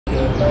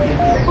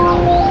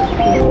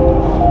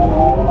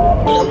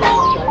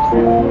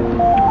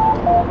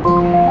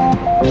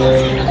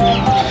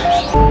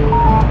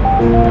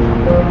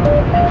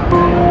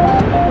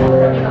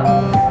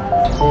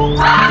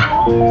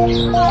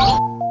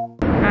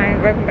Hi,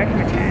 welcome back to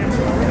my channel.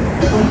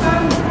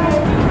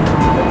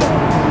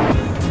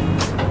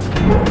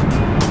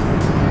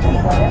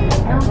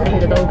 Đây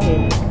là đâu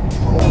kìa?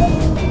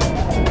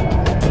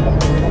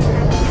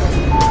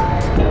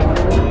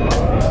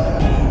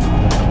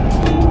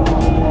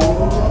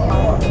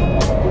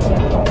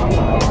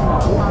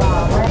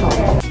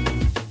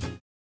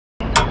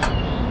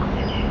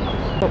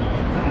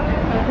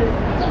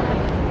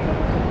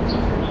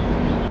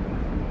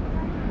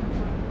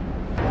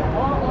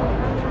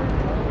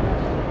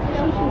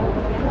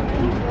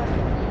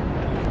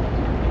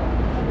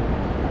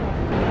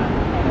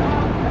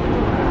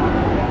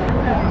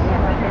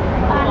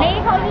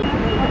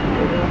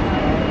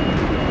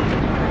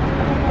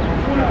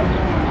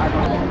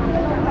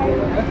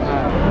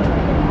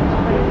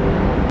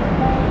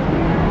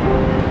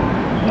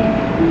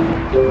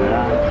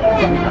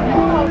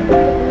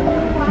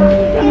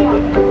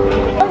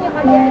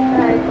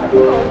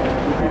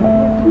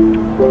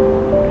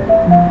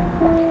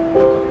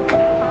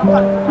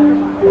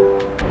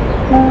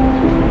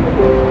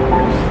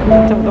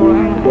做到啦，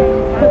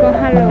嗰個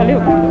hello 喺呢度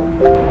見到。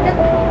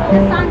一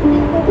三點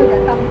佢就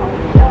燈號。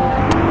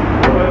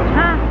嚇！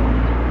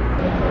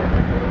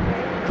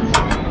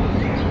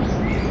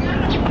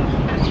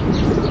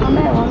我咩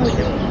話佢做？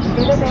記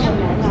得俾個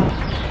名啊！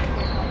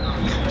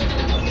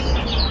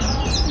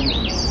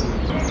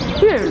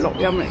呢係錄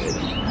音嚟嘅，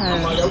係啊。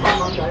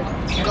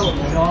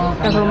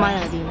有個麥喺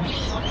邊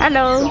 ？Hello。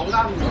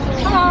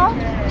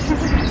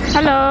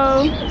Hello。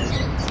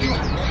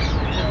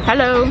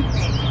Hello。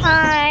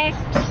Hi。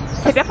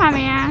食咗飯未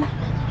啊？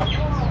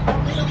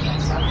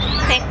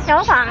食咗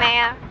飯未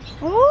啊？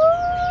哦，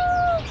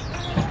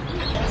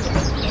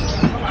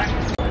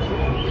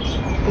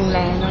好靚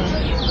啊！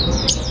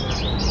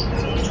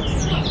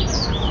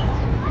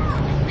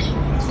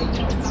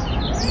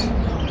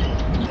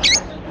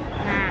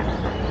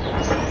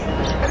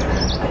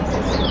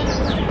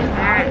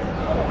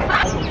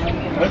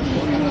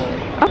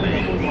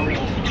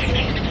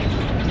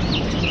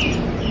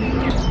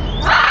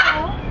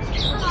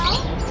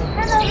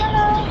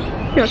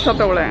呢個 shot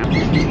都好靚。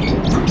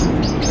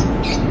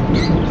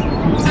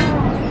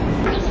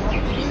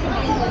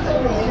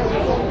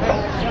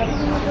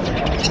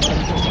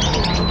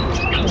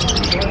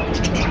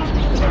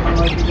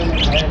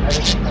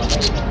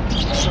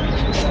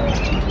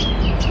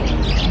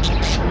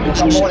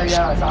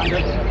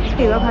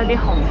如果佢啲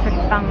紅色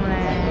燈咧，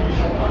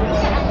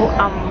好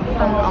暗，昏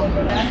暗。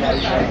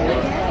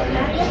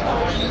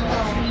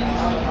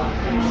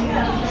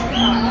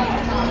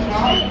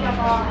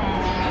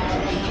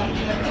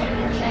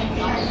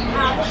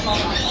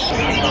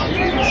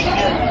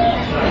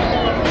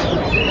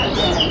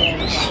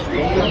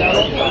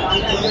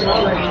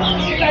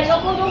嚟個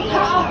高中卡，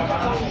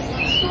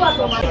都話做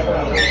乜？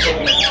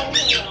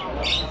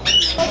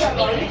嗰日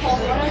來啲貨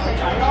嗰咧食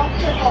仔咯，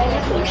即係放一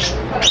條。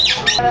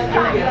係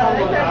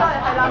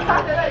啦，生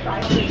咗都係仔。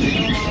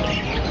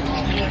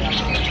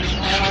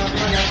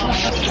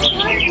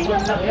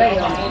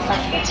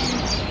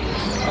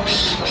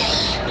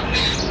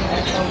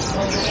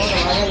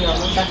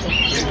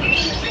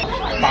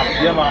白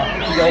紙啊嘛，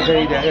呢個 OK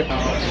嘅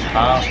嚇。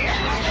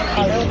係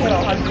咯，OK 落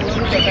下紙嗰啲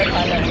就真係太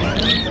靚。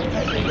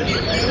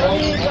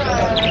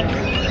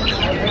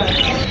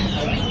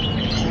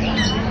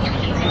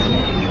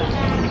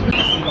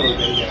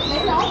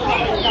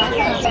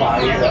快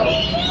嘅，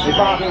你花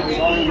都會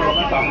講要咁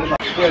淡啫嘛，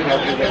即係有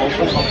時你冇咁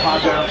誇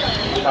張，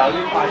但係有啲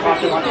太誇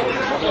張翻嚟，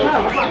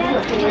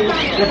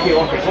一叫我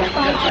皮膚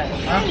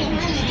嚇。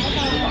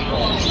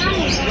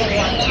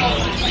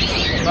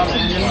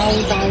踎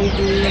低啲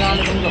啦，呢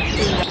種肉先。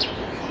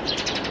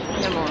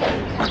有冇？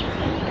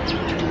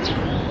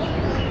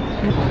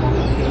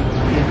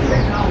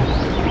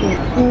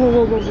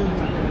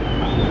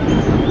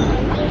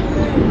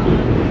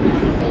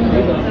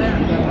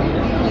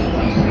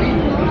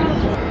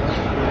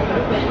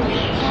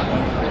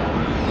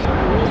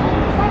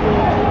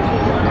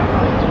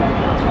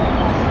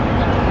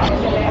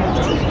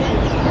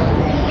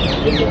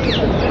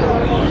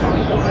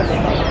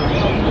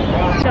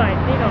在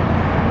呢度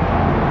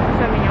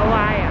上面有 Y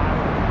啊，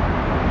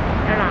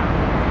有藍。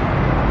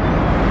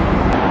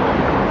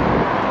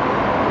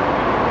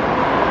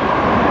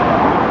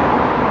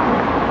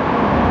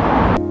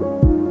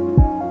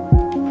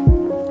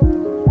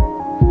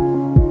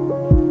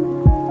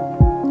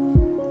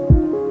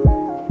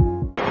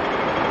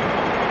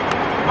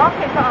我其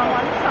實我揾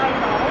細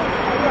佬。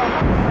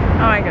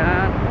Oh my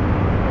god！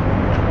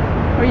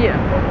 好熱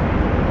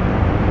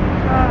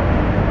啊！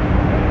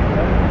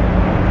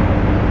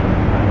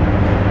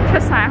出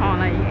晒汗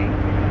啦已經。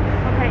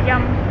OK， 陰。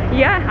而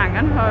家係行緊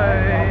去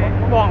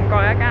旺角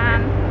一間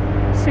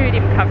書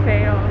店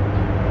cafe 咯。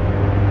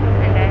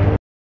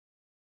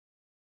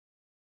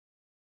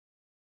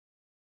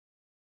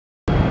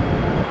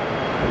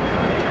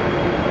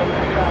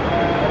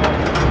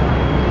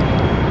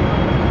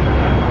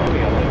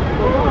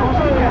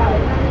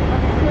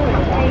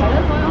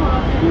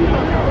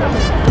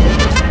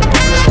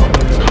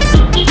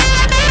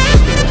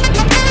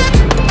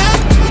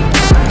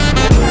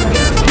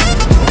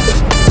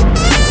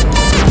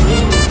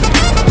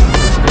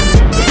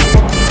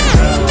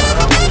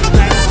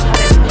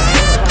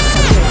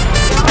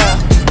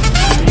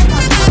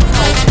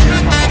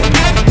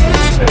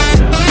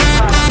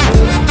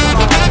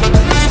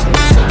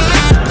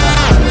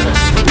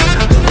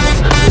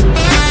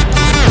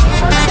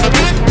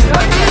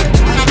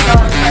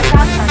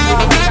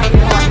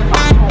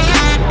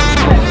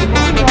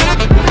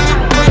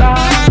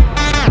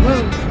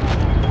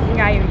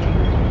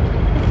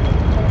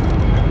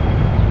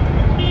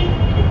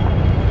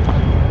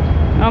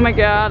Oh my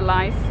god,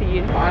 live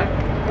scene.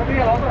 嗰啲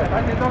嘢攞出嚟睇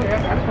幾多嘢，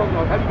睇數又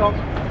睇唔到，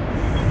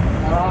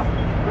係嘛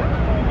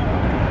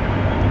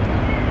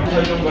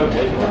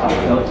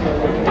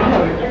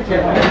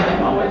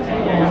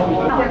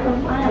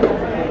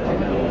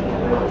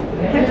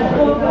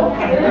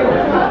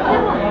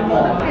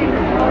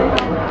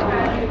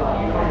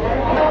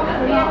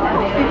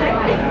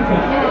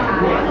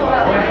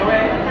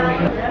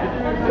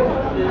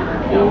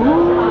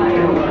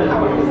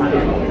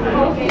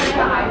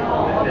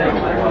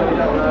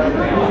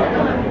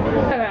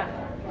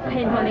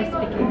？Cantonese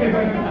speaking.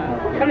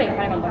 咁你快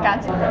啲揀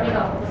錢呢個。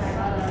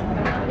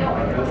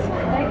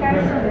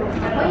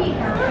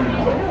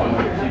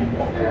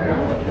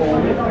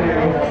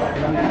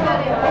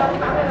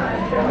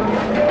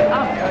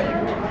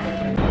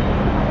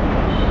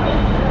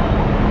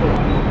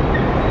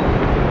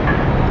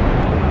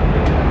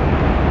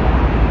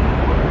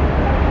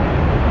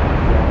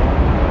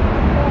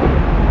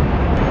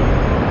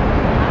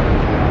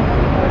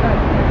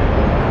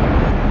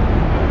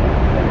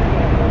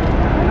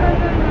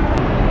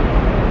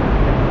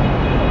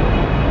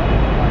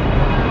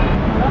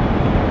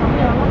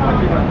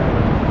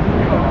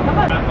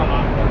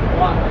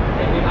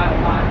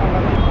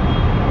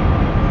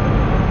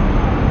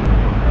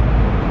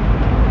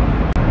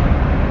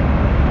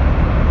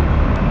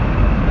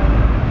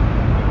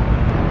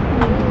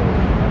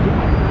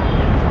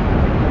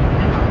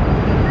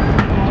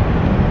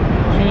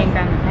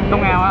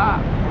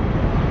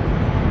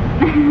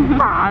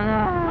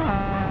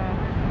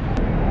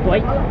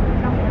Wait.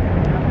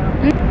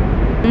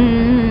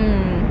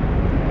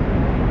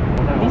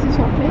 This is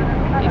okay.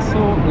 Ist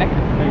so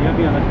lecker.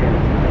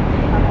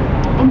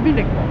 Und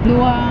billig.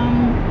 Nur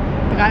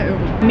 3 Euro.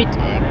 Mit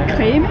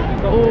Creme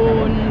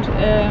und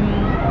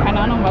keine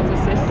Ahnung was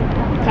es ist.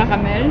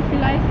 Karamell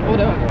vielleicht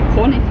oder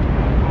Honig.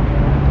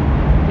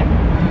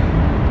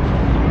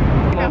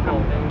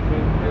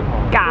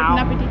 Guten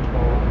Appetit.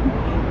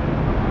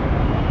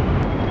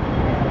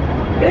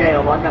 你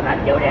我揾得緊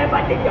要你一份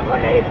正常嘅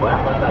你每一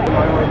個都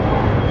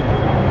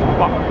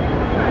哇，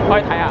可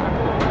以睇下。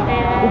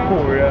好攰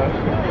啊！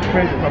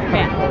咩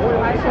啊？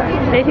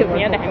呢條片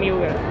一定係瞄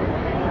嘅。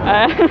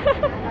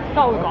都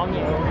會講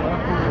嘢。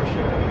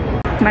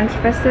Meine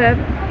Schwester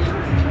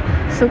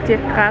sucht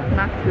jetzt gerade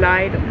nach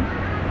Kleidung.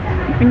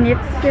 Ich bin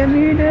jetzt sehr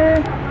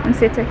müde und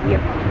sitze hier.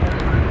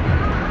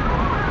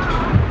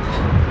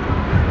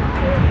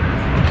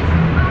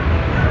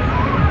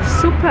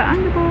 Super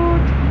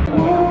Angebot.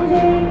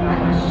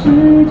 时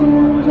间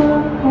这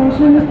还是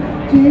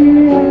既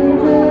然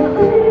这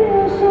一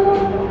生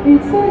一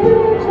次一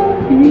场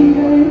一辈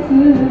子。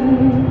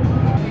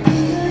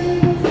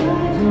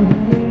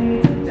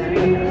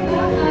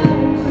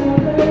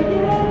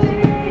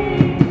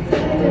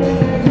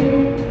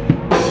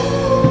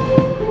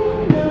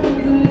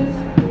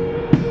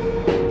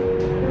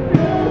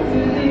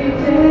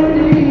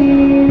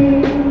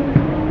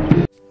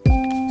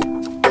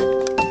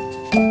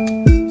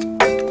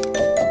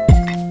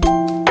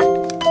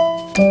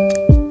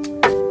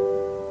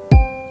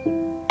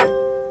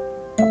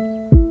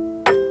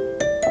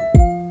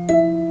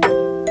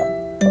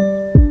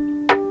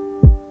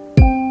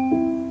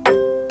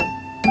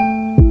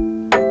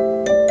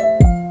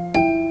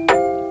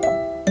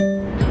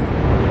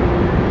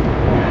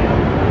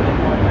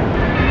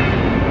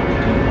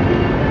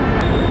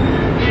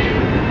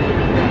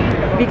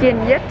Wir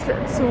gehen jetzt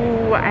zu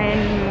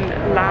einem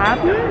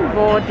Laden,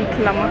 wo die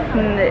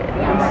Klamotten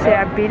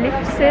sehr billig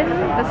sind,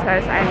 das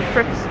heißt ein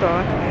Thrift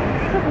Store.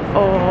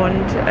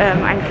 Und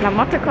eine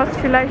Klamotte kostet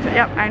vielleicht,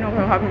 ja, 1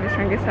 Euro haben wir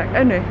schon gesagt.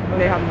 Nee,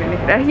 haben wir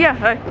nicht.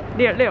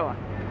 Hier, Leo.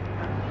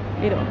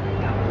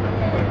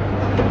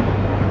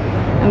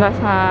 Und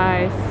das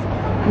heißt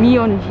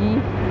Mionji.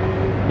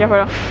 Ja,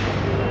 voilà.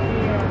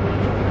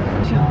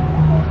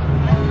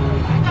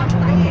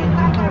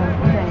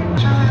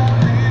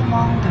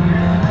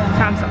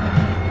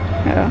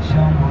 Dạ đó.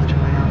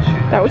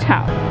 Đấu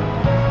chảo.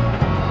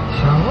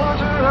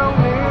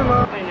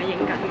 Đây là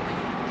những cảnh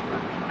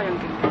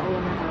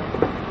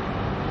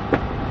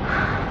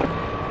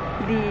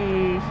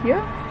die hier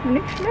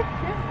nicht schlecht,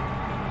 ja.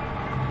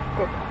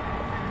 Guck.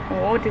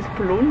 Oh, das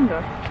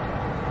Plunder.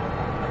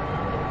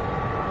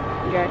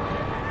 Geil.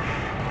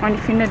 Und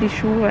ich finde die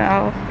Schuhe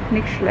auch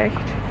nicht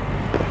schlecht.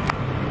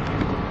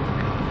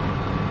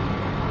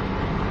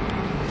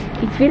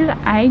 Ich will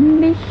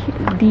eigentlich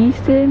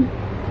diese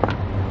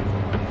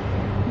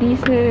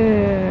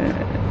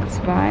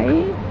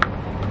 2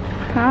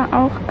 Paar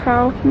auch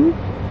kaufen,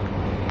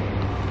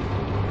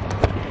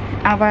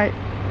 aber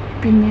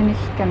bin mir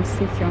nicht ganz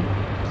sicher.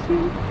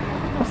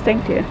 Was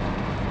denkt ihr?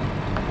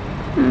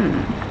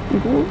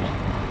 Gut.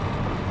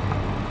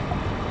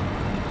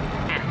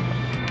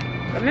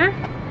 Vậy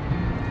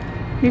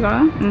đi gọi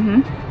đó.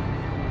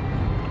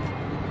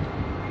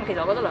 Thì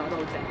tôi có rất là đồ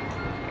rẻ.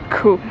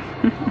 Cool.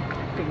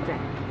 Kinh rẻ.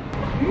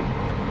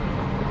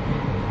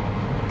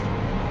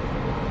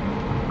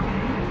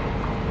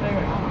 Đây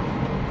rồi.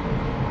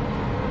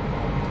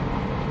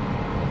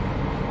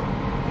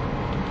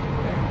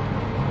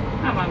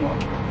 À mà ngồi.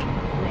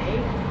 Đấy.